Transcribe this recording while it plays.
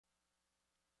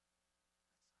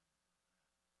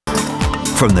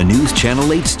From the News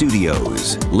Channel 8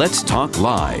 studios, Let's Talk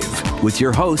Live with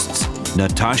your hosts,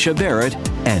 Natasha Barrett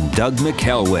and Doug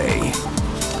McElway.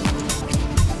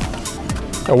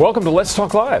 Welcome to Let's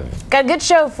Talk Live. Got a good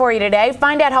show for you today.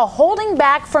 Find out how holding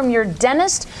back from your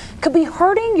dentist could be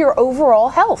hurting your overall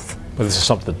health. Well, this is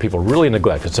something that people really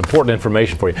neglect. It's important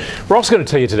information for you. We're also going to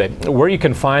tell you today where you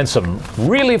can find some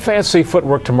really fancy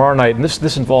footwork tomorrow night, and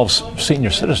this involves senior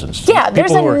citizens. Yeah,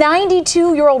 there's a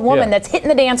 92-year-old woman that's hitting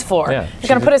the dance floor. Yeah, she's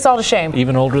going to put us all to shame.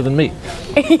 Even older than me.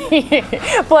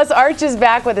 Plus, Arch is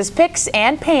back with his picks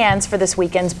and pans for this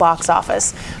weekend's box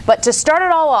office. But to start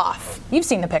it all off, you've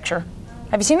seen the picture.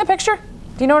 Have you seen the picture?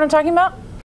 Do you know what I'm talking about?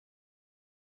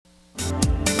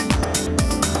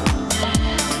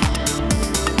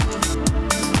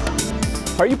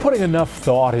 Are you putting enough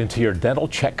thought into your dental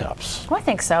checkups? Oh, I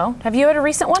think so. Have you had a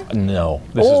recent one? No.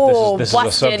 This is busted,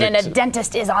 a subject. And a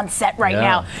dentist is on set right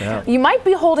now. Yeah. You might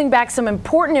be holding back some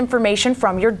important information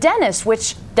from your dentist,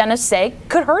 which dentists say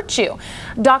could hurt you.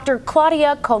 Dr.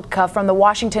 Claudia C Cotca from the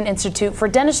Washington Institute for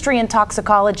Dentistry and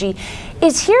Toxicology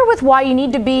is here with why you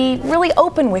need to be really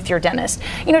open with your dentist.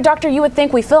 You know, doctor, you would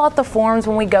think we fill out the forms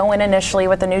when we go in initially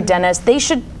with a new dentist. They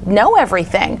should know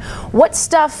everything. What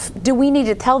stuff do we need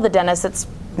to tell the dentist that's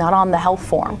not on the health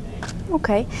form?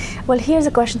 Okay, well, here's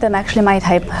a question that actually might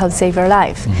help save your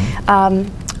life. Mm-hmm.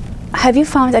 Have you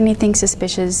found anything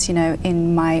suspicious,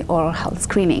 in my oral health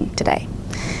screening today?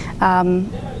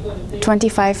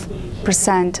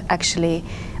 25% actually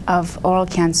of oral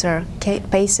cancer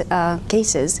cases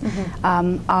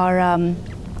are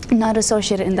not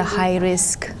associated in the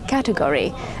high-risk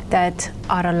category that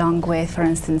are along with, for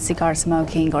instance, cigar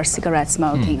smoking or cigarette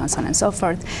smoking and so on and so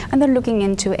forth. And they're looking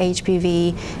into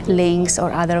HPV links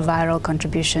or other viral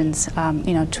contributions,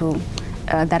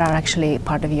 that are actually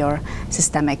part of your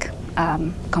systemic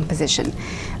composition.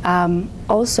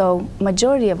 Also,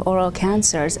 majority of oral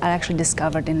cancers are actually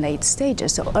discovered in late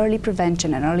stages, so early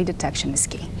prevention and early detection is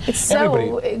key.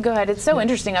 Go ahead. It's so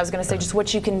interesting. I was going to say just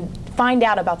what you can find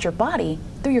out about your body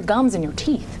through your gums and your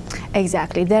teeth.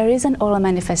 Exactly. There is an oral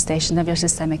manifestation of your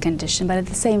systemic condition, but at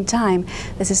the same time,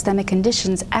 the systemic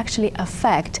conditions actually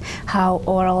affect how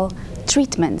oral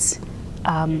treatments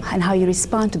and how you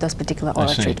respond to those particular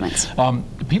oral treatments.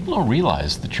 People don't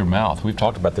realize that your mouth, we've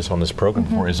talked about this on this program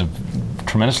before, is a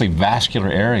tremendously vascular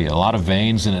area, a lot of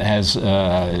veins, and it has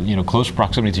close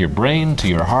proximity to your brain, to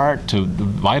your heart, to the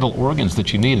vital organs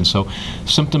that you need. And so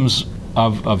symptoms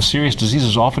of serious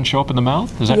diseases often show up in the mouth?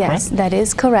 Is that correct? Yes, that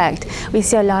is correct. We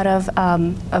see a lot of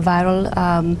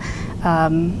viral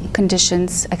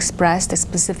conditions expressed.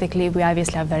 Specifically, we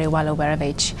obviously are very well aware of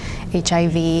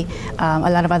HIV, a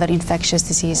lot of other infectious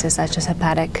diseases such as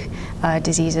hepatic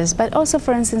diseases, but also,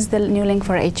 for instance, the new link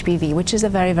for HPV, which is a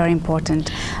very, very important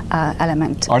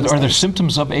element. Are there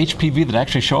symptoms of HPV that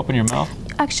actually show up in your mouth?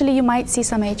 Actually, you might see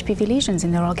some HPV lesions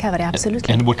in the oral cavity,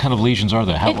 absolutely. And what kind of lesions are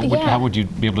there? How would you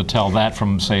be able to tell that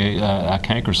from, say, a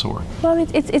canker sore? Well,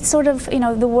 it's sort of,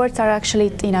 the warts are actually,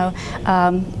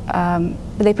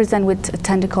 they present with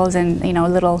tentacles and,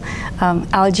 little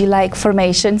algae-like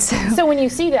formations. So when you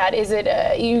see that, is it,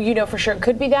 you know for sure it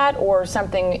could be that or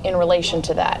something in relation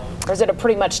to that? Or is it a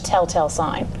pretty much telltale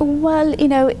sign? Well,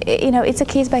 it's a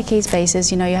case-by-case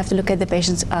basis. You have to look at the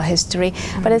patient's history,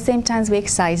 but at the same time, we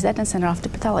excise that and send her off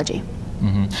to pathology.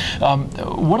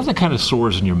 What are the kind of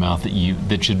sores in your mouth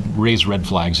that should raise red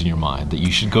flags in your mind, that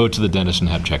you should go to the dentist and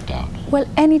have checked out? Well,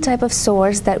 any type of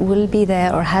sores that will be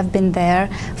there or have been there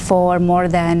for more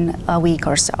than a week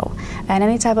or so. And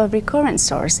any type of recurrent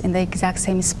sores in the exact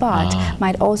same spot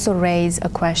might also raise a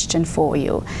question for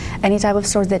you. Any type of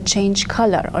sores that change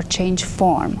color or change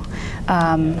form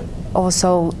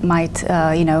also might,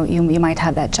 you might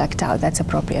have that checked out. That's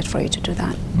appropriate for you to do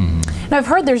that. Now, I've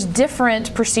heard there's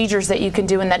different procedures that you can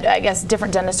do and that I guess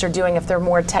different dentists are doing if they're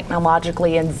more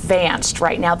technologically advanced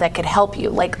right now that could help you,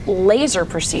 like laser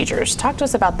procedures. Talk to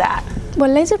us about that. Well,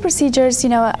 laser procedures,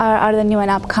 are the new and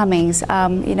upcomings.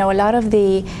 A lot of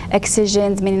the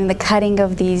excisions, meaning the cutting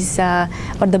of these or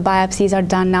the biopsies, are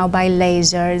done now by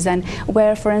lasers, and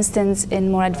where, for instance,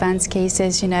 in more advanced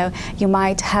cases, you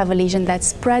might have a lesion that's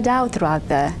spread out throughout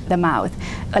the mouth.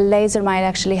 A laser might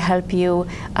actually help you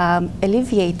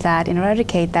alleviate that and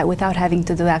eradicate that without having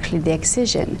to do actually the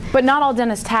excision. But not all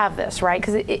dentists have this, right?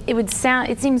 Because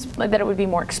it seems like that it would be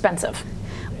more expensive.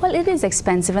 Well, it is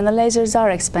expensive, and the lasers are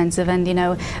expensive, and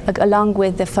along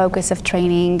with the focus of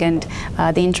training and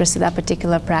the interest of that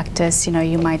particular practice,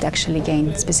 you might actually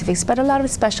gain specifics. But a lot of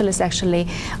specialists actually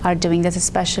are doing this,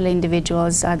 especially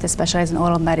individuals that specialize in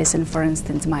oral medicine, for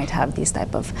instance, might have these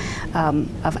type of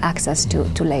access to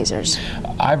lasers.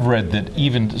 I've read that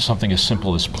even something as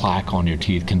simple as plaque on your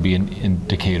teeth can be an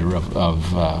indicator of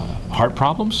heart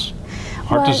problems.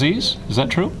 Heart disease? Is that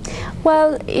true?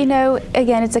 Well,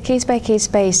 again, it's a case-by-case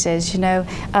basis.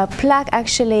 Plaque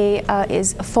actually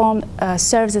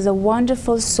serves as a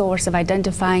wonderful source of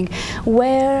identifying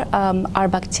where are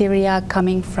bacteria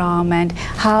coming from and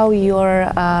how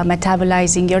you're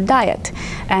metabolizing your diet.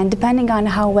 And depending on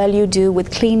how well you do with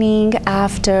cleaning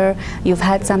after you've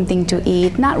had something to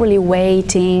eat, not really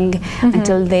waiting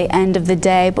until the end of the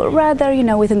day, but rather,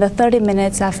 within the 30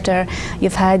 minutes after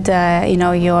you've had,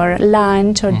 your lunch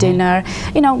or dinner,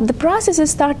 the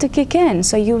processes start to kick in.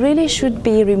 So you really should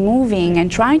be removing and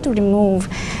trying to remove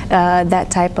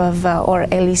that type of, or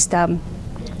at least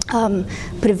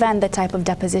prevent the type of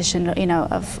deposition,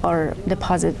 or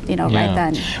deposit, right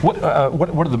then. What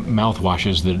are the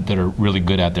mouthwashes that are really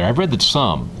good out there? I've read that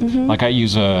some, like I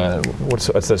use what's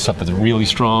that stuff that's really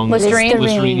strong?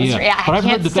 Listerine. Yeah. But I've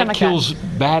heard that kills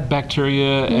bad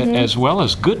bacteria as well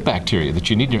as good bacteria that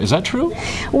you need. Is that true?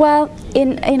 Well,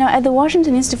 at the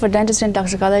Washington Institute for Dentistry and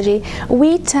Toxicology,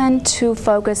 we tend to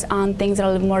focus on things that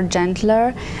are a little more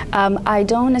gentler. I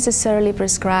don't necessarily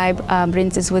prescribe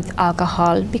rinses with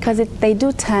alcohol because they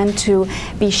do tend to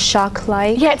be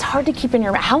shock-like. Yeah, it's hard to keep in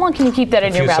your mouth. How long can you keep that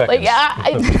in your mouth?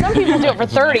 Seconds. Some people do it for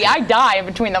 30. I die in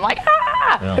between them, like,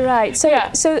 ah! Yeah. Right. So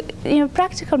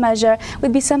practical measure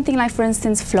would be something like, for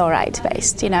instance,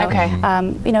 fluoride-based. Okay.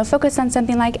 Focus on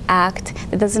something like ACT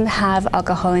that doesn't have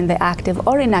alcohol in the active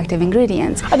or inactive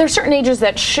ingredients. Are there certain ages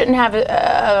that shouldn't have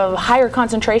a higher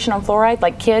concentration on fluoride,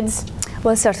 like kids?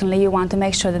 Well, certainly you want to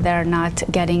make sure that they're not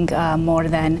getting more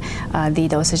than the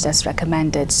dosage that's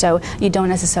recommended. So you don't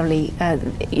necessarily,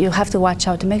 you have to watch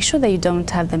out to make sure that you don't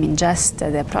have them ingest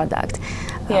the product.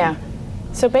 Yeah.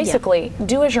 So basically,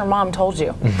 do as your mom told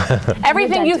you.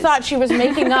 Everything you thought she was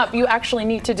making up, you actually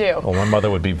need to do. Well, my mother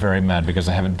would be very mad because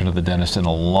I haven't been to the dentist in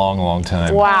a long, long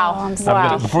time. Wow. Oh, I'm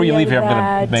sorry. Before you leave here, I'm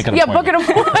going to make an appointment. Yeah, book an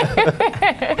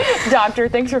appointment. Doctor,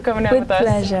 thanks for coming in with us.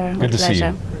 Pleasure. Good to see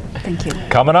you. Thank you.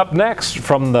 Coming up next,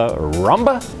 from the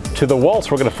rumba to the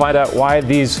waltz, we're going to find out why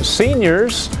these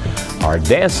seniors are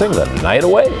dancing the night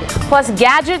away. Plus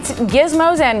gadgets,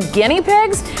 gizmos, and guinea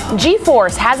pigs?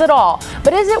 G-Force has it all.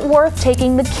 But is it worth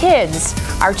taking the kids?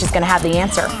 Arch is going to have the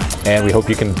answer. And we hope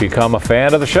you can become a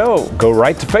fan of the show. Go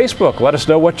right to Facebook. Let us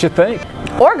know what you think.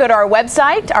 Or go to our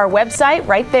website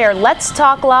right there,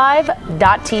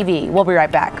 letstalklive.tv. We'll be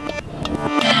right back.